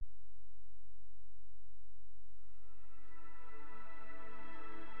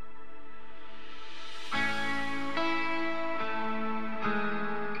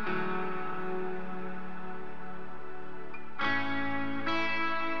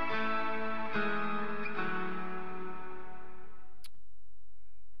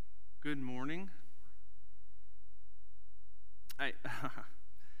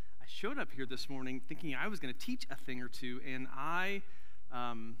showed up here this morning thinking I was going to teach a thing or two, and I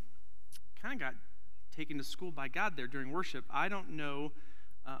kind of got taken to school by God there during worship. I don't know,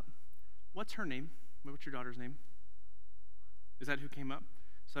 what's her name? What's your daughter's name? Is that who came up?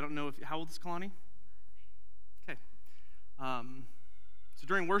 So I don't know how old is Kalani? Okay. So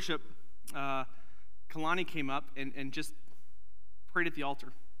during worship, Kalani came up and just prayed at the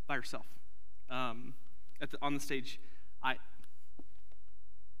altar by herself. On the stage,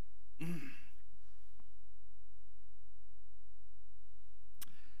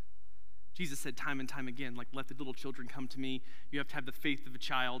 Jesus said time and time again, like, let the little children come to me. You have to have the faith of a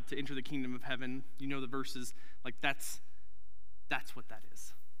child to enter the kingdom of heaven. You know the verses. Like, that's what that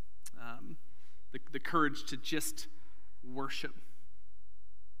is. The courage to just worship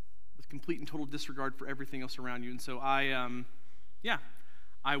with complete and total disregard for everything else around you. And so I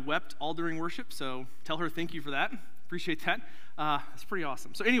wept all during worship, so tell her thank you for that. Appreciate that. That's pretty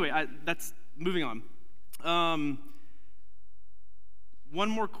awesome. So anyway, that's moving on. One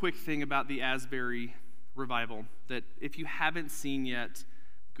more quick thing about the Asbury revival that if you haven't seen yet,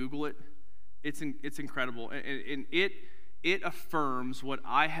 Google it. It's incredible, and it affirms what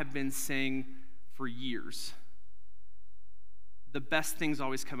I have been saying for years. The best things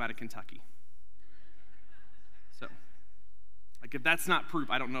always come out of Kentucky. So, like, if that's not proof,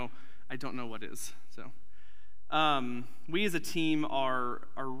 I don't know what is. So, we as a team are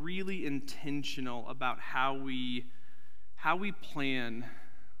really intentional about how we plan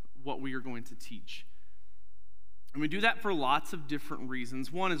what we are going to teach. And we do that for lots of different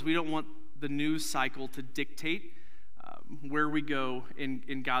reasons. One is we don't want the news cycle to dictate where we go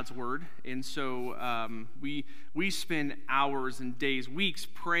in God's Word. And so we spend hours and days, weeks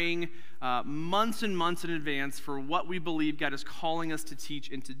praying months and months in advance for what we believe God is calling us to teach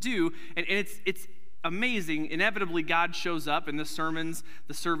and to do. And it's amazing. Inevitably, God shows up, and the sermons,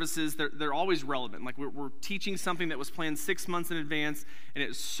 the services, they're always relevant. Like, we're teaching something that was planned 6 months in advance, and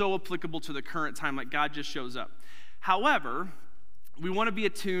it's so applicable to the current time, like God just shows up. However, we want to be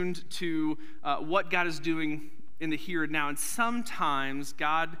attuned to what God is doing in the here and now, and sometimes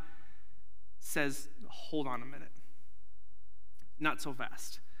God says, hold on a minute. Not so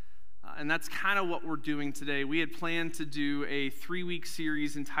fast. And that's kind of what we're doing today. We had planned to do a 3-week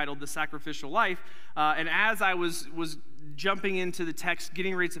series entitled The Sacrificial Life. And as I was jumping into the text,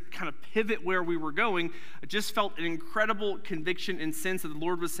 getting ready to kind of pivot where we were going, I just felt an incredible conviction and sense that the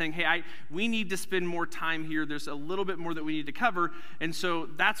Lord was saying, hey, we need to spend more time here. There's a little bit more that we need to cover. And so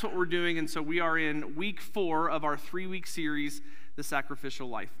that's what we're doing. And so we are in week 4 of our 3-week series, The Sacrificial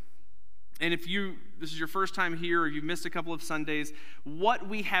Life. And if this is your first time here or you've missed a couple of Sundays, what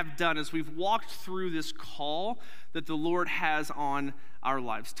we have done is we've walked through this call that the Lord has on our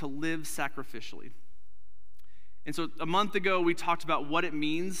lives to live sacrificially. And so a month ago, we talked about what it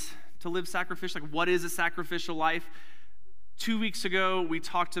means to live sacrificially, like what is a sacrificial life. 2 weeks ago, we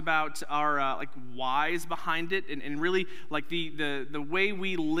talked about our whys behind it and really like the way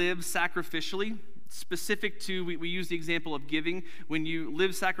we live sacrificially. Specific to, we use the example of giving. When you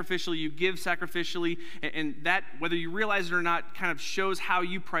live sacrificially, you give sacrificially, and that, whether you realize it or not, kind of shows how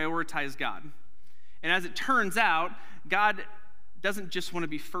you prioritize God. And as it turns out, God doesn't just want to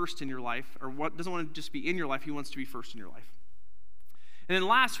be first in your life, or doesn't want to just be in your life, he wants to be first in your life. And then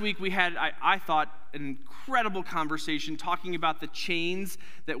last week we had, I thought, an incredible conversation talking about the chains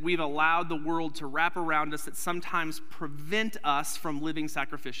that we've allowed the world to wrap around us that sometimes prevent us from living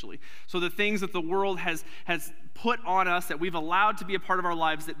sacrificially. So the things that the world has put on us that we've allowed to be a part of our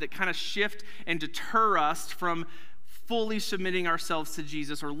lives that kind of shift and deter us from fully submitting ourselves to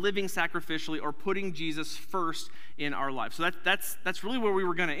Jesus or living sacrificially or putting Jesus first in our life. So that's really where we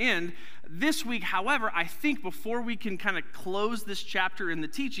were going to end. This week, however, I think before we can kind of close this chapter in the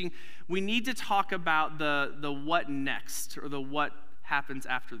teaching, we need to talk about the what next, or the what happens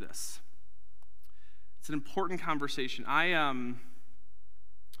after this. It's an important conversation.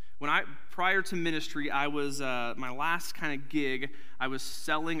 Prior to ministry, I was, my last kind of gig, I was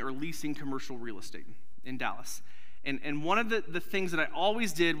selling or leasing commercial real estate in Dallas. And one of the things that I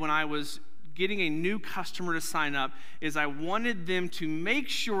always did when I was getting a new customer to sign up is I wanted them to make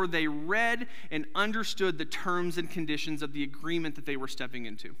sure they read and understood the terms and conditions of the agreement that they were stepping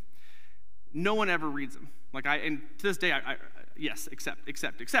into. No one ever reads them. And to this day, yes, accept.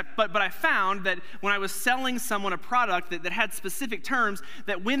 But I found that when I was selling someone a product that had specific terms,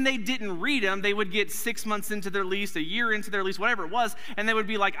 that when they didn't read them, they would get 6 months into their lease, a year into their lease, whatever it was, and they would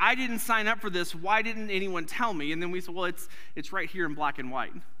be like, I didn't sign up for this. Why didn't anyone tell me? And then we said, well, it's right here in black and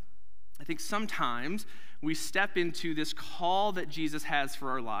white. I think sometimes we step into this call that Jesus has for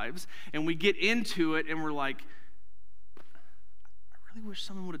our lives, and we get into it, and we're like, I really wish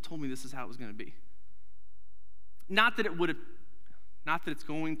someone would have told me this is how it was going to be. Not that it's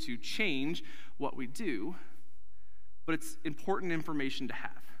going to change what we do, but it's important information to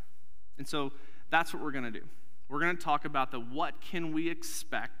have. And so that's what we're going to do. We're going to talk about what can we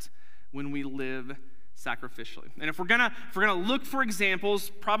expect when we live sacrificially. And if we're gonna look for examples,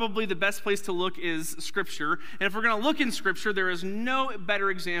 probably the best place to look is Scripture. And if we're gonna look in Scripture, there is no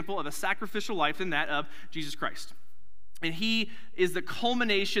better example of a sacrificial life than that of Jesus Christ. And he is the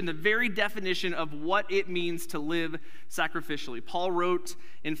culmination, the very definition of what it means to live sacrificially. Paul wrote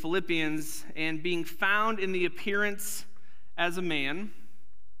in Philippians, "And being found in the appearance as a man,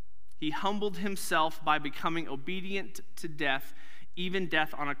 he humbled himself by becoming obedient to death, even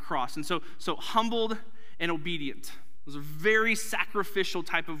death on a cross." And so humbled and obedient. Those are very sacrificial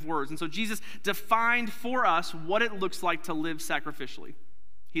type of words. And so Jesus defined for us what it looks like to live sacrificially.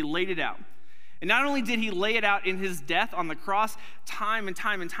 He laid it out. And not only did he lay it out in his death on the cross, time and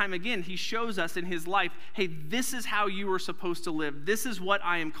time and time again, he shows us in his life, hey, this is how you are supposed to live. This is what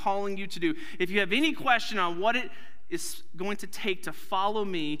I am calling you to do. If you have any question on what it is going to take to follow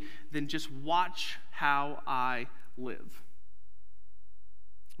me, then just watch how I live.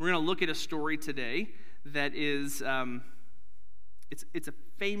 We're going to look at a story today that is, it's a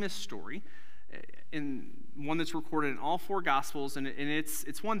famous story, and one that's recorded in all four Gospels, and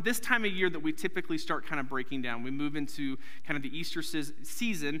it's one this time of year that we typically start kind of breaking down. We move into kind of the Easter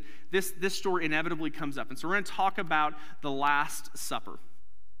season. This story inevitably comes up, and so we're going to talk about the Last Supper.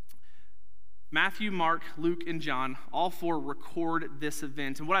 Matthew, Mark, Luke, and John, all four record this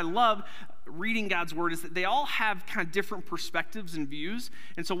event. And what I love reading God's word is that they all have kind of different perspectives and views.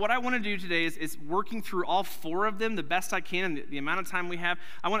 And so what I want to do today is working through all four of them the best I can in the amount of time we have.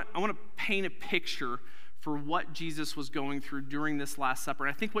 I want to paint a picture for what Jesus was going through during this Last Supper.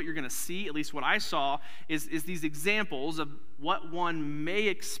 And I think what you're going to see, at least what I saw, is these examples of what one may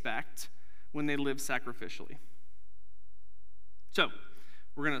expect when they live sacrificially. So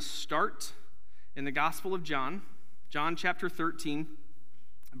we're going to start in the Gospel of John, John chapter 13,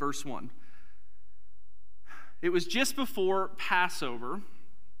 verse 1. It was just before Passover.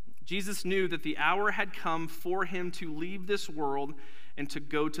 Jesus knew that the hour had come for him to leave this world and to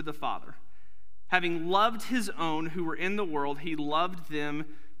go to the Father. Having loved his own who were in the world, he loved them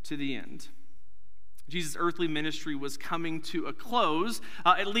to the end. Jesus' earthly ministry was coming to a close,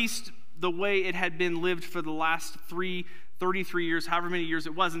 at least the way it had been lived for the last 33 years, however many years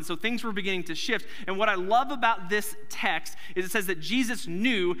it was. And so things were beginning to shift. And what I love about this text is it says that Jesus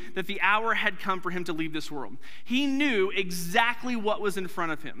knew that the hour had come for him to leave this world. He knew exactly what was in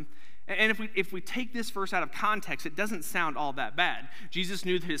front of him. And if we take this verse out of context, it doesn't sound all that bad. Jesus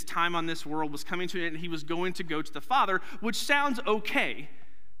knew that his time on this world was coming to an end and he was going to go to the Father, which sounds okay.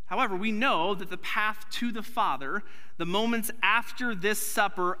 However, we know that the path to the Father, the moments after this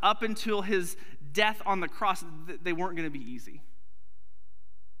supper up until his death on the cross, they weren't going to be easy.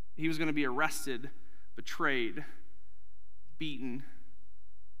 He was going to be arrested, betrayed, beaten,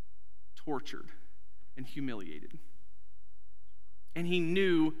 tortured, and humiliated. And he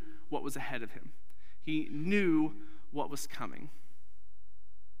knew what was ahead of him. He knew what was coming.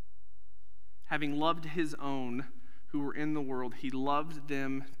 Having loved his own who were in the world, he loved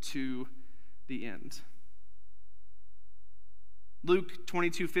them to the end. Luke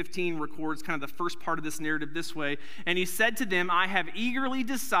 22:15 records kind of the first part of this narrative this way. And he said to them, I have eagerly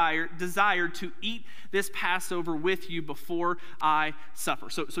desired to eat this Passover with you before I suffer.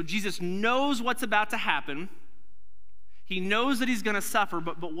 So Jesus knows what's about to happen. He knows that he's going to suffer,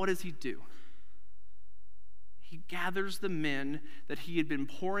 but what does he do? He gathers the men that he had been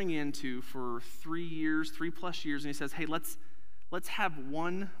pouring into for 3+ years, and he says, hey, let's have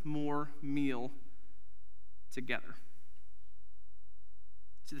one more meal together.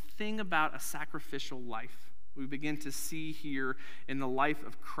 So the thing about a sacrificial life we begin to see here in the life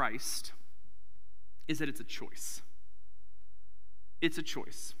of Christ is that it's a choice. It's a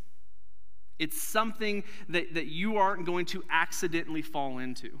choice. It's something that you aren't going to accidentally fall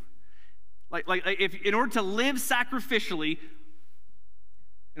into. Like if in order to live sacrificially,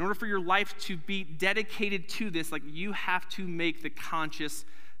 in order for your life to be dedicated to this, like you have to make the conscious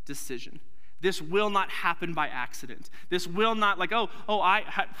decision. This will not happen by accident. This will not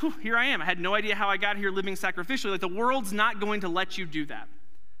here I am. I had no idea how I got here living sacrificially. Like the world's not going to let you do that.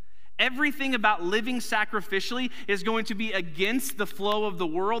 Everything about living sacrificially is going to be against the flow of the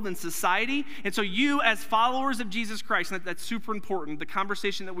world and society. And so you, as followers of Jesus Christ, and that's super important, the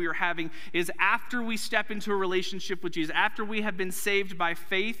conversation that we are having is after we step into a relationship with Jesus, after we have been saved by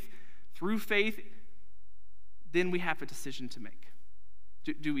faith, through faith, then we have a decision to make.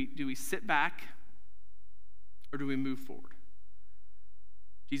 Do we sit back or do we move forward?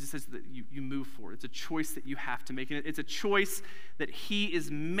 Jesus says that you move forward. It's a choice that you have to make. And it's a choice that he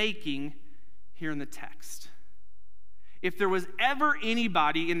is making here in the text. If there was ever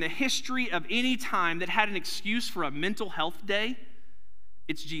anybody in the history of any time that had an excuse for a mental health day,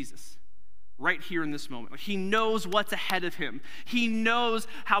 it's Jesus. Right here in this moment. He knows what's ahead of him. He knows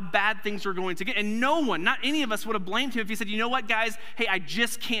how bad things are going to get. And no one, not any of us, would have blamed him if he said, you know what, guys? Hey, I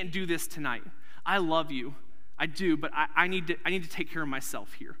just can't do this tonight. I love you. I do, but I need to take care of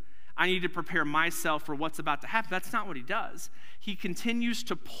myself here. I need to prepare myself for what's about to happen. That's not what he does. He continues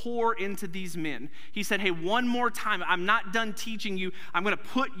to pour into these men. He said, hey, one more time, I'm not done teaching you. I'm going to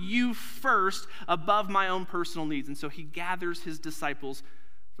put you first above my own personal needs. And so he gathers his disciples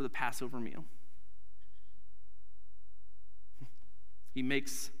for the Passover meal. He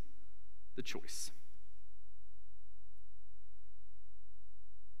makes the choice.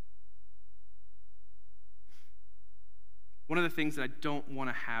 One of the things that I don't want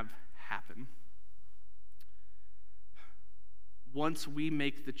to have happen, once we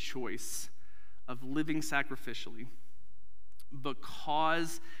make the choice of living sacrificially,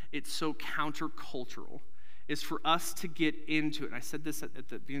 because it's so countercultural, is for us to get into it. And I said this at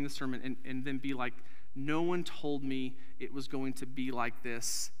the beginning of the sermon, and then be like, no one told me it was going to be like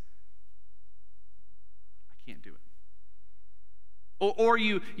this. I can't do it. Or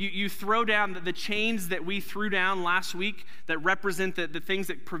you throw down the chains that we threw down last week that represent the things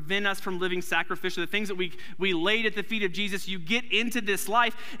that prevent us from living sacrificially, the things that we laid at the feet of Jesus. You get into this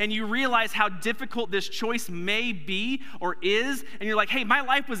life and you realize how difficult this choice may be or is. And you're like, hey, my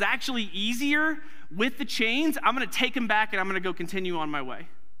life was actually easier with the chains. I'm going to take them back and I'm going to go continue on my way.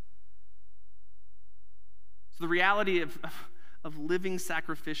 So the reality of living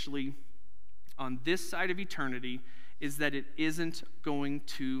sacrificially on this side of eternity is that it isn't going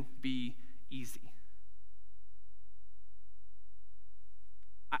to be easy.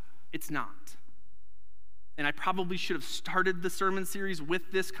 It's not. And I probably should have started the sermon series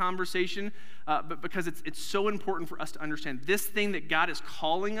with this conversation, but because it's so important for us to understand this thing that God is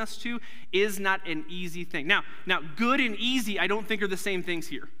calling us to is not an easy thing. Now, good and easy, I don't think are the same things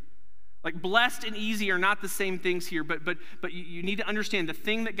here. Like blessed and easy are not the same things here, but you need to understand the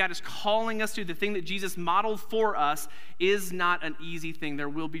thing that God is calling us to, the thing that Jesus modeled for us is not an easy thing. There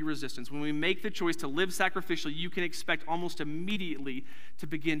will be resistance. When we make the choice to live sacrificially, you can expect almost immediately to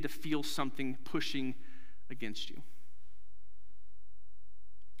begin to feel something pushing against you.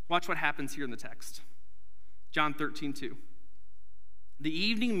 Watch what happens here in the text. John 13:2. The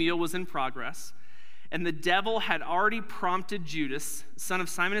evening meal was in progress, and the devil had already prompted Judas, son of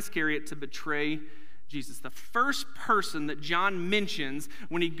Simon Iscariot, to betray Jesus. The first person that John mentions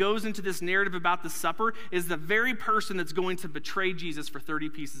when he goes into this narrative about the supper is the very person that's going to betray Jesus for 30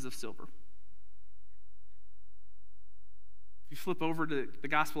 pieces of silver. If you flip over to the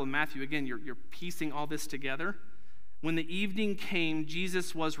Gospel of Matthew, again, you're piecing all this together. When the evening came,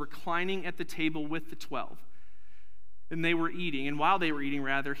 Jesus was reclining at the table with the 12. And they were eating, and while they were eating,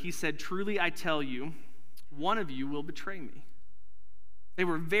 he said, truly I tell you, one of you will betray me. They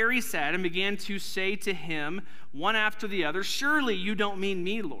were very sad and began to say to him, one after the other, surely you don't mean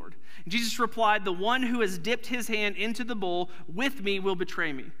me, Lord. And Jesus replied, the one who has dipped his hand into the bowl with me will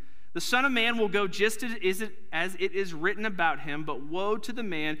betray me. The Son of Man will go just as it is written about him, but woe to the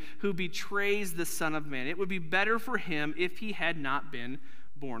man who betrays the Son of Man. It would be better for him if he had not been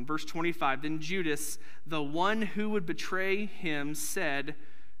born. Verse 25, then Judas, the one who would betray him, said,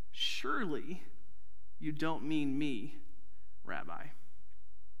 surely you don't mean me, Rabbi.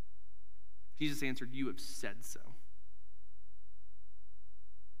 Jesus answered, you have said so.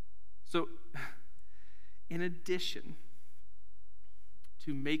 So, in addition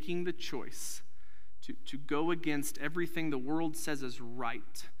to making the choice to go against everything the world says is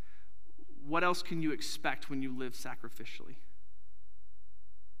right, what else can you expect when you live sacrificially?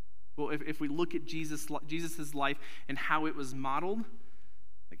 Well, if we look at Jesus' life and how it was modeled,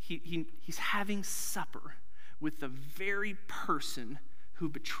 like he's having supper with the very person who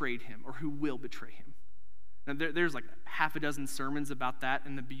betrayed him or who will betray him. Now, there's like half a dozen sermons about that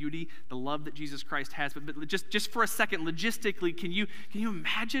and the beauty, the love that Jesus Christ has. But just for a second, logistically, can you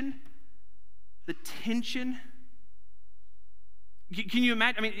imagine the tension? Can you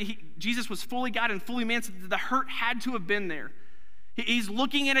imagine? I mean, Jesus was fully God and fully man, so the hurt had to have been there. He's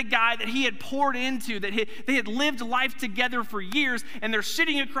looking at a guy that he had poured into, that they had lived life together for years, and they're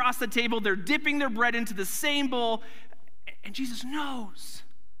sitting across the table, they're dipping their bread into the same bowl, and Jesus knows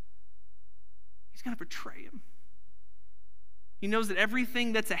he's going to betray him. He knows that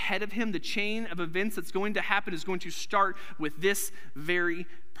everything that's ahead of him, the chain of events that's going to happen, is going to start with this very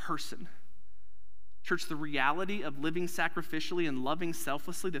person. Church, the reality of living sacrificially and loving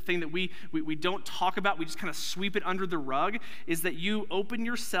selflessly, the thing that we don't talk about, we just kind of sweep it under the rug, is that you open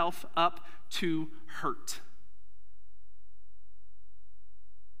yourself up to hurt.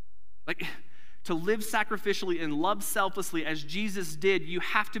 Like, to live sacrificially and love selflessly as Jesus did, you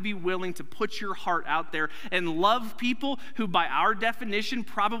have to be willing to put your heart out there and love people who, by our definition,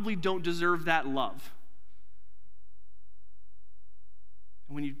 probably don't deserve that love.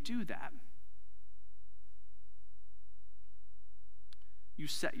 And when you do that, you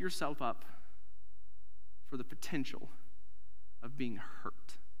set yourself up for the potential of being hurt.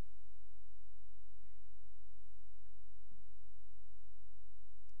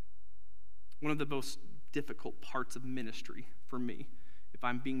 One of the most difficult parts of ministry for me, if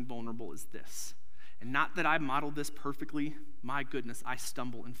I'm being vulnerable, is this. And not that I model this perfectly. My goodness, I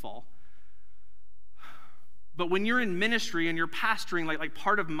stumble and fall. But when you're in ministry and you're pastoring, like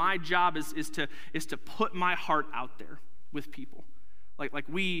part of my job is to put my heart out there with people. Like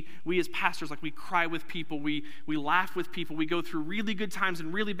we as pastors, like we cry with people, we laugh with people, we go through really good times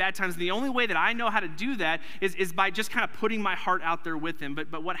and really bad times. And the only way that I know how to do that is by just kind of putting my heart out there with them.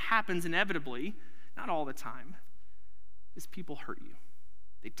 But what happens inevitably, not all the time, is people hurt you.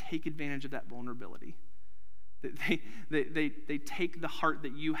 They take advantage of that vulnerability. They take the heart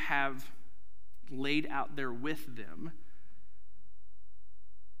that you have laid out there with them.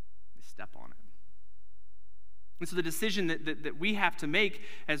 They step on it. And so the decision that we have to make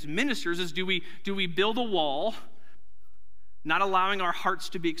as ministers is, do we build a wall, not allowing our hearts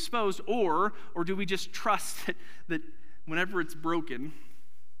to be exposed, or do we just trust that whenever it's broken,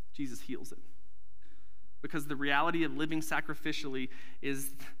 Jesus heals it? Because the reality of living sacrificially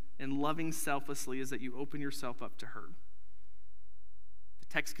and loving selflessly is that you open yourself up to hurt. The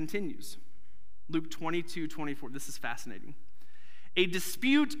text continues. Luke 22:24. This is fascinating. A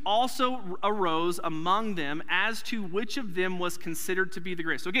dispute also arose among them as to which of them was considered to be the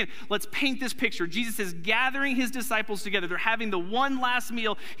greatest. So again, let's paint this picture. Jesus is gathering his disciples together. They're having the one last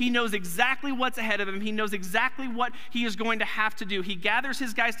meal. He knows exactly what's ahead of him. He knows exactly what he is going to have to do. He gathers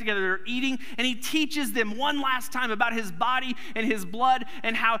his guys together. They're eating, and he teaches them one last time about his body and his blood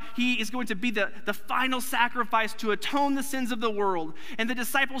and how he is going to be the final sacrifice to atone the sins of the world. And the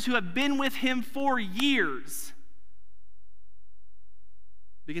disciples who have been with him for years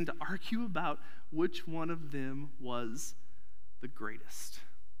begin to argue about which one of them was the greatest.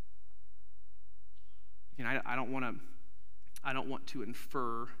 Again, I don't want to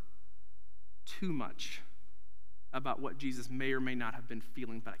infer too much about what Jesus may or may not have been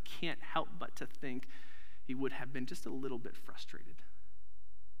feeling, but I can't help but to think he would have been just a little bit frustrated.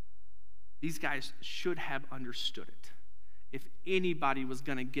 These guys should have understood it. If anybody was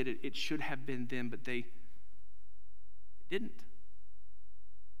going to get it, it should have been them, but they didn't.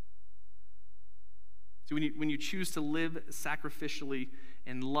 So when you choose to live sacrificially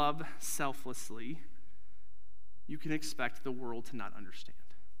and love selflessly, you can expect the world to not understand.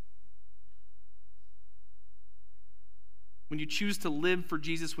 When you choose to live for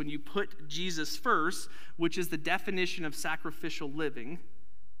Jesus, when you put Jesus first, which is the definition of sacrificial living,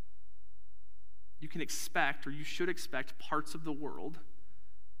 you can expect, or you should expect, parts of the world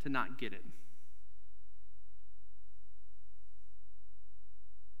to not get it.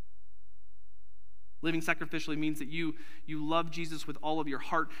 Living sacrificially means that you love Jesus with all of your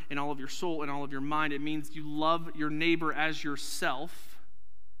heart and all of your soul and all of your mind. It means you love your neighbor as yourself.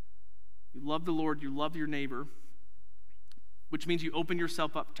 You love the Lord, you love your neighbor, which means you open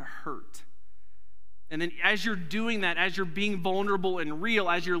yourself up to hurt. And then as you're doing that, as you're being vulnerable and real,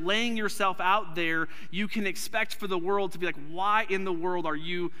 as you're laying yourself out there, you can expect for the world to be like, why in the world are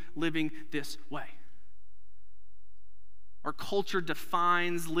you living this way? Our culture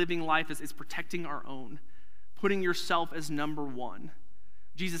defines living life as protecting our own, putting yourself as number one.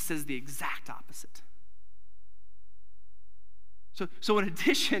 Jesus says the exact opposite. So in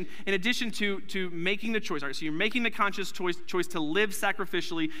addition to making the choice, all right, so you're making the conscious choice to live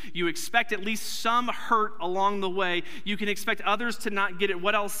sacrificially, you expect at least some hurt along the way. You can expect others to not get it.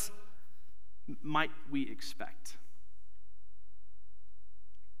 What else might we expect?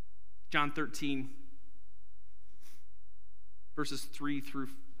 John 13, verses 3 through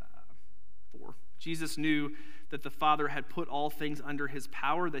 4. Jesus knew that the Father had put all things under his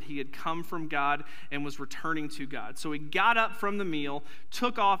power, that he had come from God and was returning to God. So he got up from the meal,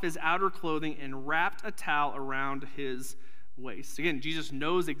 took off his outer clothing, and wrapped a towel around his waist. Again, Jesus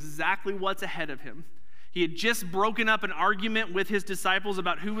knows exactly what's ahead of him. He had just broken up an argument with his disciples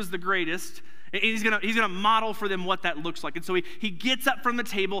about who was the greatest, and he's gonna model for them what that looks like. And so he gets up from the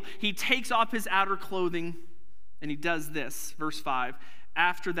table, he takes off his outer clothing, and he does this, verse 5.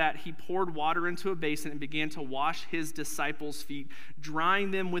 After that, he poured water into a basin and began to wash his disciples' feet,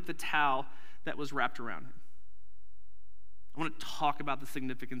 drying them with the towel that was wrapped around him. I want to talk about the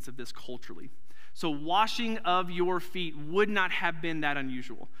significance of this culturally. So washing of your feet would not have been that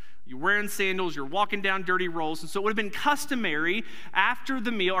unusual. You're wearing sandals, you're walking down dirty roads, and so it would have been customary after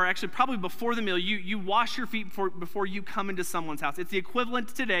the meal, or actually probably before the meal, you wash your feet before you come into someone's house. It's the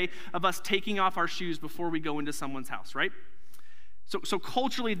equivalent today of us taking off our shoes before we go into someone's house, right? So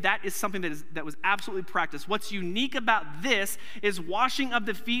culturally, that is something that was absolutely practiced. What's unique about this is washing of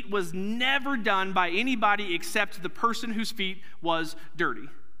the feet was never done by anybody except the person whose feet was dirty.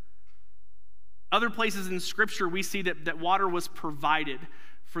 Other places in Scripture, we see that water was provided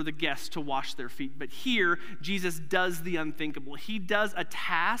for the guests to wash their feet. But here, Jesus does the unthinkable. He does a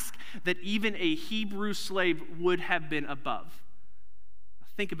task that even a Hebrew slave would have been above.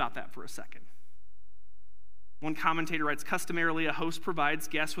 Think about that for a second. One commentator writes, customarily, a host provides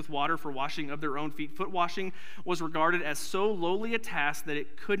guests with water for washing of their own feet. Foot washing was regarded as so lowly a task that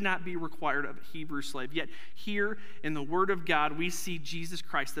it could not be required of a Hebrew slave. Yet here in the Word of God, we see Jesus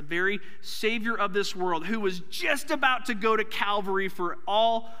Christ, the very Savior of this world, who was just about to go to Calvary for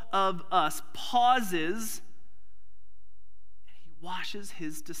all of us, pauses and he washes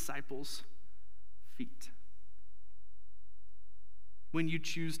his disciples' feet. When you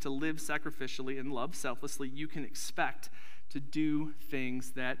choose to live sacrificially and love selflessly, you can expect to do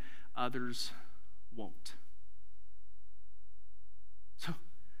things that others won't.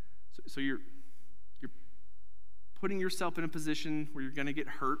 So you're putting yourself in a position where you're going to get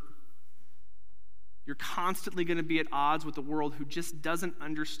hurt. You're constantly going to be at odds with the world who just doesn't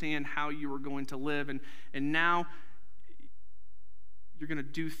understand how you are going to live. And now you're going to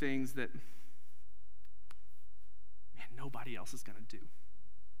do things that nobody else is going to do.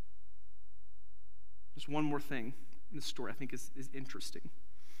 Just one more thing in this story I think is interesting.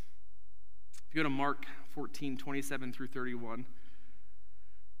 If you go to Mark 14, 27 through 31,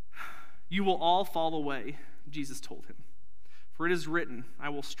 you will all fall away, Jesus told him. For it is written, I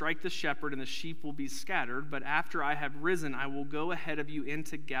will strike the shepherd and the sheep will be scattered, but after I have risen, I will go ahead of you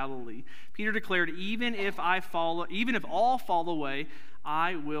into Galilee. Peter declared, even if all fall away,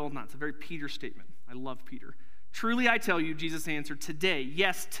 I will not. It's a very Peter statement. I love Peter. Truly I tell you, Jesus answered, today,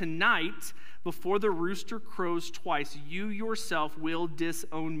 yes, tonight, before the rooster crows twice, you yourself will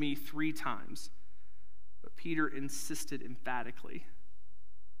disown me 3 times. But Peter insisted emphatically,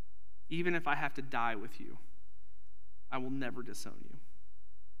 even if I have to die with you, I will never disown you.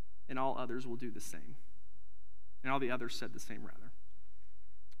 And all others will do the same. And all the others said the same, rather.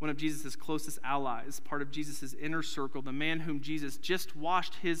 One of Jesus' closest allies, part of Jesus' inner circle, the man whom Jesus just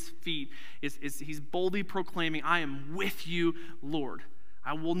washed his feet, he's boldly proclaiming, I am with you, Lord.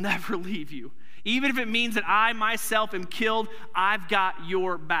 I will never leave you. Even if it means that I myself am killed, I've got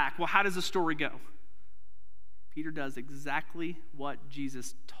your back. Well, how does the story go? Peter does exactly what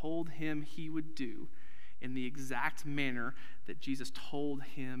Jesus told him he would do in the exact manner that Jesus told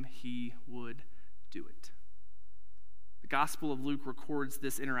him he would do it. The Gospel of Luke records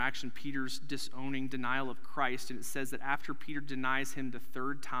this interaction, Peter's disowning denial of Christ, and it says that after Peter denies him the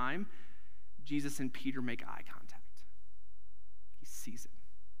 3rd time, Jesus and Peter make eye contact. He sees it.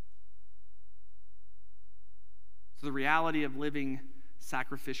 So the reality of living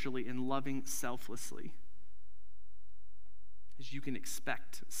sacrificially and loving selflessly is you can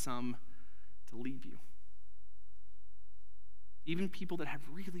expect some to leave you. Even people that have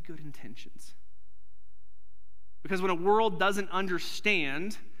really good intentions. Because when a world doesn't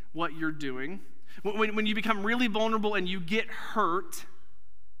understand what you're doing, when you become really vulnerable and you get hurt,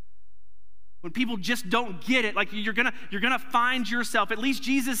 when people just don't get it, like you're gonna find yourself, at least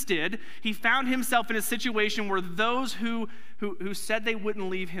Jesus did, he found himself in a situation where those who said they wouldn't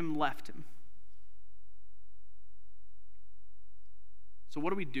leave him left him. So what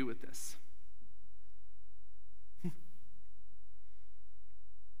do we do with this?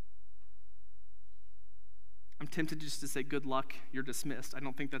 I'm tempted just to say, good luck, you're dismissed. I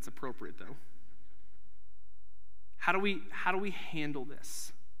don't think that's appropriate, though. How do we handle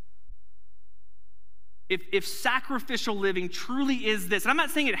this? If sacrificial living truly is this, and I'm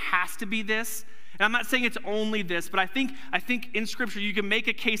not saying it has to be this, and I'm not saying it's only this, but I think in Scripture you can make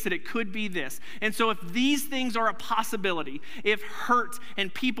a case that it could be this. And so if these things are a possibility, if hurt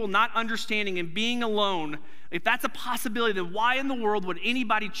and people not understanding and being alone, if that's a possibility, then why in the world would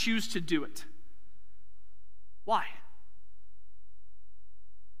anybody choose to do it? Why?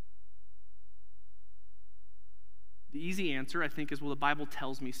 The easy answer, I think, is, well, the Bible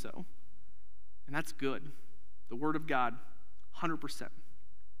tells me so. And that's good. The Word of God, 100%.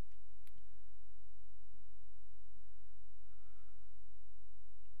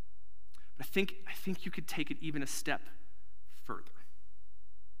 But I think you could take it even a step further.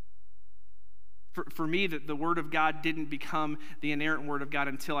 For me, the Word of God didn't become the inerrant Word of God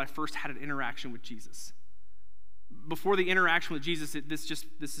until I first had an interaction with Jesus. Before the interaction with Jesus,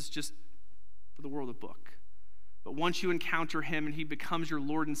 this is just for the world a book. But once you encounter him and he becomes your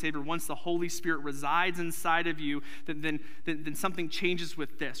Lord and Savior, once the Holy Spirit resides inside of you, then something changes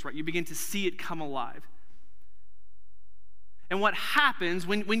with this, right? You begin to see it come alive. And what happens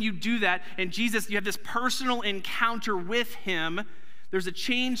when you do that, and Jesus, you have this personal encounter with him, there's a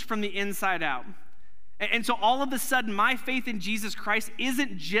change from the inside out. And so all of a sudden, my faith in Jesus Christ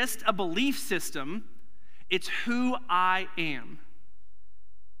isn't just a belief system, it's who I am.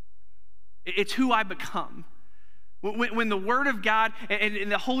 It's who I become. When the Word of God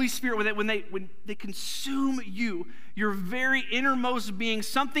and the Holy Spirit, when they consume you, your very innermost being,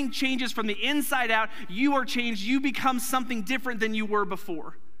 something changes from the inside out. You are changed. You become something different than you were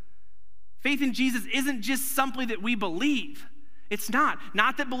before. Faith in Jesus isn't just something that we believe. It's not.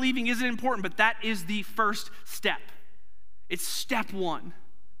 Not that believing isn't important, but that is the first step. It's step one.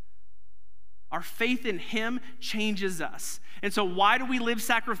 Our faith in him changes us. And so why do we live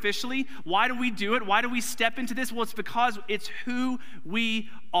sacrificially? Why do we do it? Why do we step into this? Well, it's because it's who we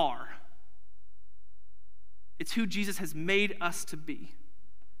are. It's who Jesus has made us to be.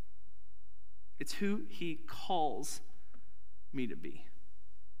 It's who he calls me to be.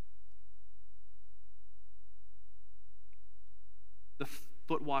 The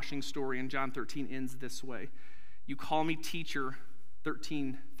foot washing story in John 13 ends this way. You call me teacher,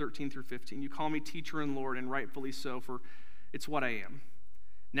 13 through 15. You call me teacher and Lord, and rightfully so, for it's what I am.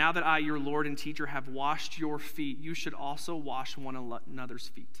 Now that I, your Lord and teacher, have washed your feet, you should also wash one another's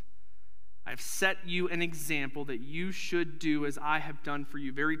feet. I have set you an example that you should do as I have done for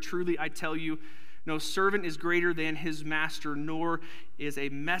you. Very truly, I tell you, no servant is greater than his master, nor is a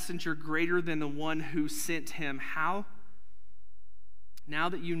messenger greater than the one who sent him. How? Now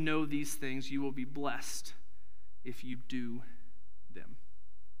that you know these things, you will be blessed if you do them.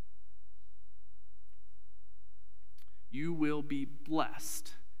 You will be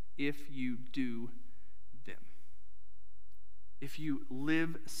blessed if you do them. If you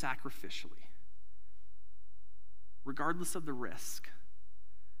live sacrificially, regardless of the risk,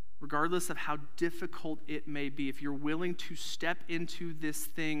 regardless of how difficult it may be, if you're willing to step into this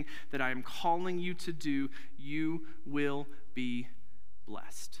thing that I am calling you to do, you will be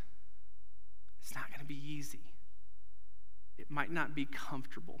blessed. It's not going to be easy. It might not be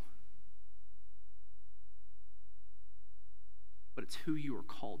comfortable. But it's who you are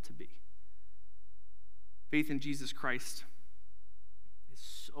called to be. Faith in Jesus Christ is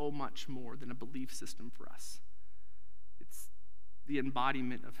so much more than a belief system for us. It's the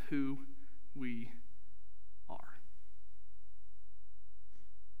embodiment of who we are.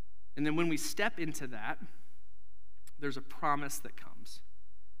 And then when we step into that, there's a promise that comes.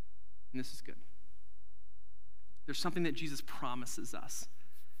 And this is good. There's something that Jesus promises us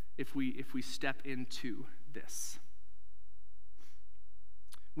if we step into this.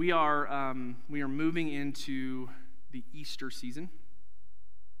 We are moving into the Easter season.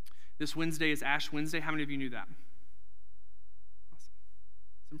 This Wednesday is Ash Wednesday. How many of you knew that? Awesome.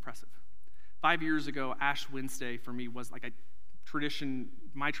 It's impressive. 5 years ago, Ash Wednesday for me was like a tradition,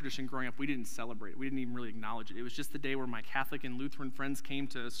 my tradition growing up. We didn't celebrate it. We didn't even really acknowledge it. It was just the day where my Catholic and Lutheran friends came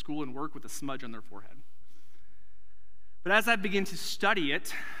to school and work with a smudge on their forehead. But as I begin to study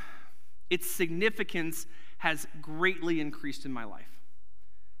it, its significance has greatly increased in my life.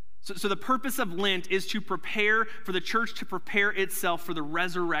 So the purpose of Lent is to prepare for the church to prepare itself for the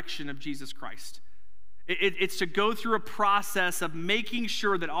resurrection of Jesus Christ. It's to go through a process of making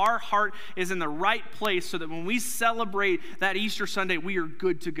sure that our heart is in the right place so that when we celebrate that Easter Sunday, we are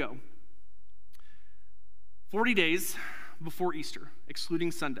good to go. 40 days before Easter,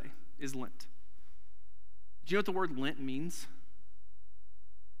 excluding Sunday, is Lent. Do you know what the word Lent means?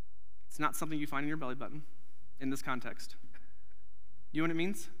 It's not something you find in your belly button in this context. You know what it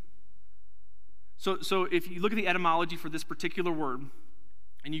means? So if you look at the etymology for this particular word,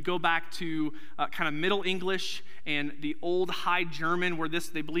 and you go back to kind of Middle English and the Old High German, where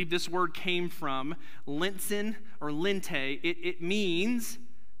they believe this word came from, Lentzen or Lente, it means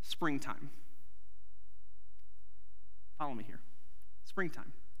springtime. Follow me here.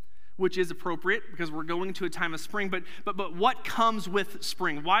 Springtime, which is appropriate because we're going into a time of spring. But what comes with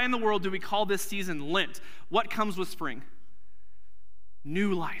spring? Why in the world do we call this season Lent? What comes with spring?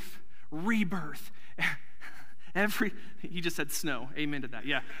 New life. Rebirth. He just said snow. Amen to that.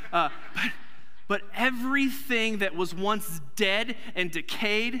 Yeah. But everything that was once dead and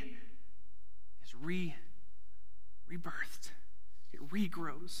decayed is rebirthed. It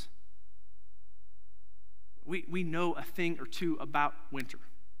regrows. we know a thing or two about winter.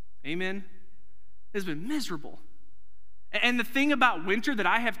 Amen? It's been miserable. And the thing about winter that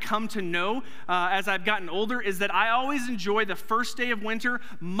I have come to know as I've gotten older is that I always enjoy the first day of winter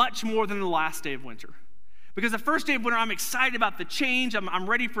much more than the last day of winter. Because the first day of winter, I'm excited about the change. I'm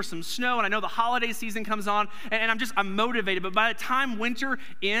ready for some snow, and I know the holiday season comes on, and I'm motivated. But by the time winter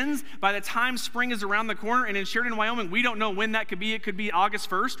ends, by the time spring is around the corner, and in Sheridan, Wyoming, we don't know when that could be. It could be August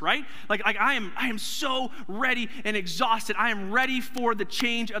 1st, right? Like I am so ready and exhausted. I am ready for the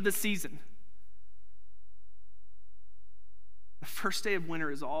change of the season. The first day of winter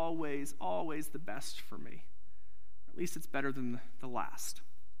is always, always the best for me. At least it's better than the last.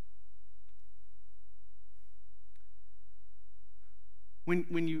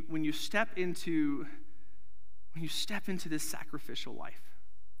 When you step into this sacrificial life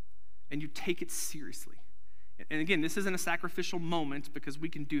and you take it seriously, and again, this isn't a sacrificial moment because we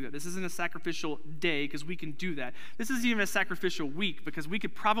can do that. This isn't a sacrificial day because we can do that. This isn't even a sacrificial week because we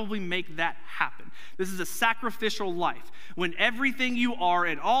could probably make that happen. This is a sacrificial life when everything you are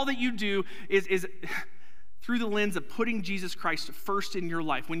and all that you do is through the lens of putting Jesus Christ first in your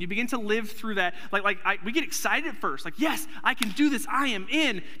life. When you begin to live through that, we get excited at first. Like, yes, I can do this. I am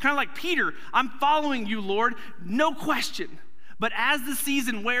in. Kind of like Peter, I'm following you, Lord. No question. But as the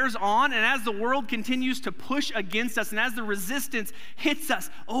season wears on and as the world continues to push against us and as the resistance hits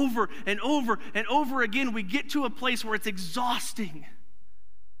us over and over and over again, we get to a place where it's exhausting.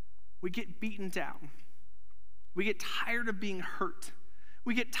 We get beaten down. We get tired of being hurt.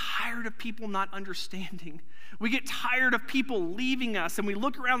 We get tired of people not understanding. We get tired of people leaving us, and we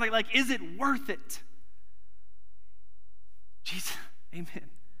look around like, is it worth it? Jesus, amen.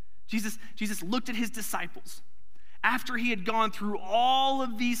 Jesus looked at his disciples after he had gone through all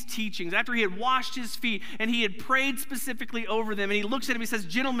of these teachings, after he had washed his feet, and he had prayed specifically over them, and he looks at him, he says,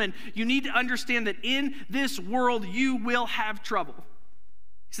 gentlemen, you need to understand that in this world you will have trouble.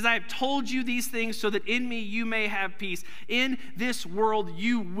 He says, I have told you these things so that in me you may have peace. In this world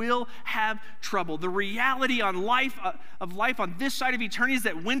you will have trouble. The reality of life on this side of eternity is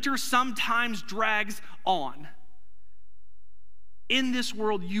that winter sometimes drags on. In this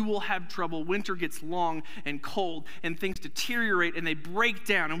world you will have trouble. Winter gets long and cold and things deteriorate and they break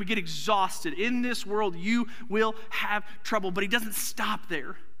down and we get exhausted. In this world you will have trouble. But he doesn't stop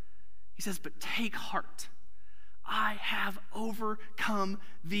there. He says, but take heart. I have overcome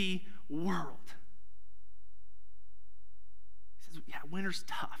the world. He says, yeah, winter's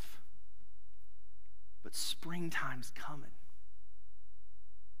tough, but springtime's coming.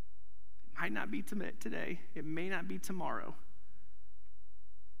 It might not be today. It may not be tomorrow,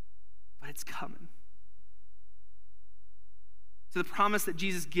 but it's coming. So the promise that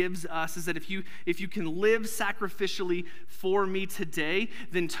Jesus gives us is that if you can live sacrificially for me today,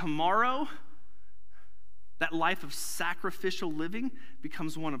 then tomorrow, that life of sacrificial living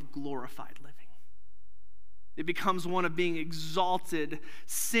becomes one of glorified living. It becomes one of being exalted,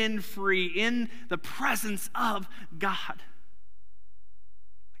 sin-free, in the presence of God.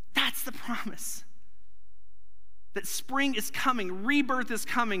 That's the promise. That spring is coming, rebirth is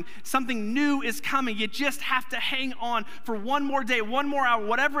coming, something new is coming. You just have to hang on for one more day, one more hour,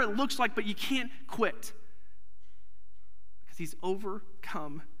 whatever it looks like, but you can't quit. Because he's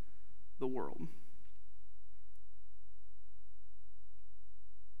overcome the world.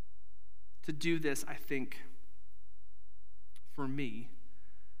 To do this, I think, for me,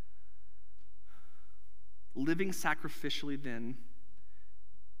 living sacrificially then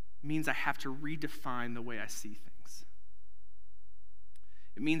means I have to redefine the way I see things.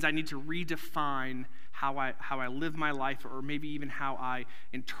 It means I need to redefine how I live my life, or maybe even how I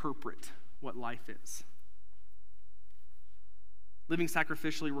interpret what life is. Living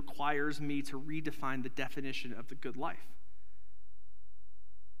sacrificially requires me to redefine the definition of the good life.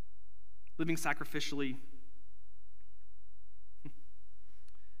 Living sacrificially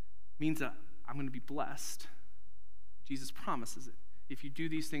means that I'm going to be blessed. Jesus promises it. If you do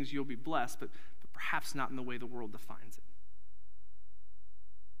these things, you'll be blessed, but perhaps not in the way the world defines it.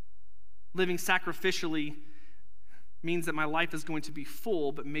 Living sacrificially means that my life is going to be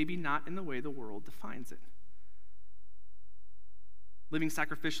full, but maybe not in the way the world defines it. Living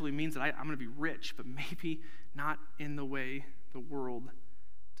sacrificially means that I'm going to be rich, but maybe not in the way the world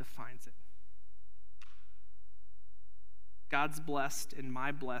defines it. God's blessed and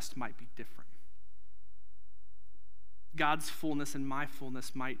my blessed might be different. God's fullness and my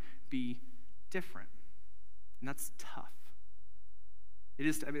fullness might be different. And that's tough. It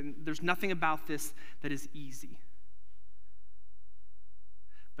is, there's nothing about this that is easy.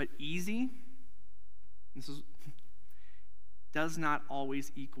 But easy, does not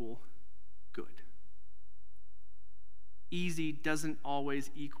always equal good. easy doesn't always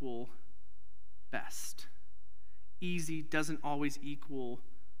equal best. Easy doesn't always equal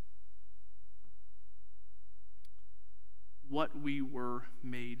what we were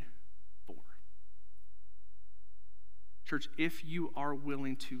made for. Church, if you are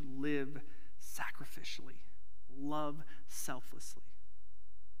willing to live sacrificially, love selflessly,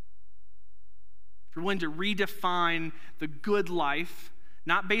 if you're willing to redefine the good life,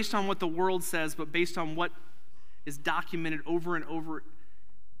 not based on what the world says, but based on what is documented over and over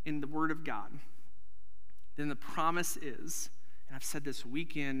in the Word of God, then the promise is, and I've said this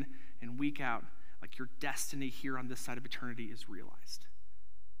week in and week out, like your destiny here on this side of eternity is realized.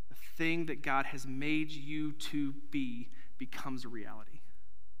 The thing that God has made you to be becomes a reality.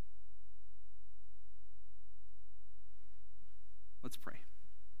 Let's pray.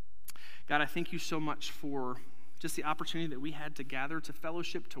 God, I thank you so much for just the opportunity that we had to gather, to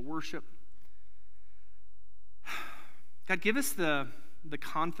fellowship, to worship. God, give us the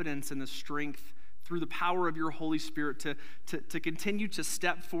confidence and the strength through the power of your Holy Spirit to continue to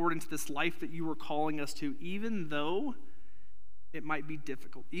step forward into this life that you are calling us to, even though it might be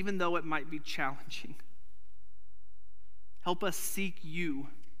difficult, even though it might be challenging. Help us seek you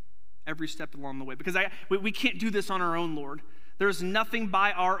every step along the way, because we can't do this on our own, Lord. There's nothing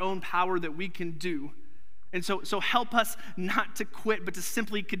by our own power that we can do. And so help us not to quit, but to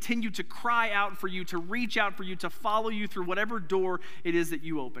simply continue to cry out for you, to reach out for you, to follow you through whatever door it is that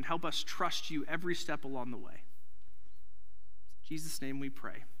you open. Help us trust you every step along the way. In Jesus' name we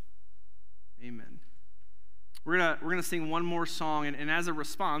pray. Amen. We're gonna sing one more song, and as a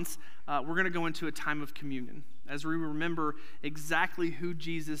response, we're gonna go into a time of communion as we remember exactly who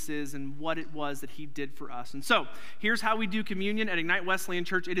Jesus is and what it was that he did for us. And so, here's how we do communion at Ignite Wesleyan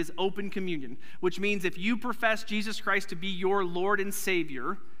Church. It is open communion, which means if you profess Jesus Christ to be your Lord and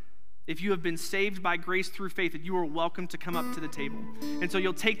Savior, if you have been saved by grace through faith, that you are welcome to come up to the table. And so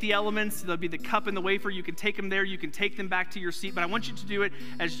you'll take the elements, there'll be the cup and the wafer, you can take them there, you can take them back to your seat, but I want you to do it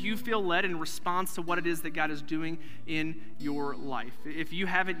as you feel led in response to what it is that God is doing in your life. If you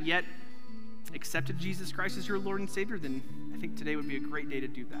haven't yet accepted Jesus Christ as your Lord and Savior, then I think today would be a great day to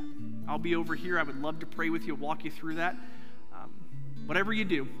do that. I'll be over here. I would love to pray with you, walk you through that. Whatever you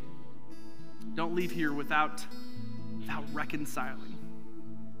do, don't leave here without reconciling,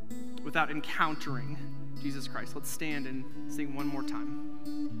 without encountering Jesus Christ. Let's stand and sing one more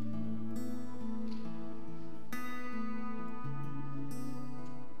time.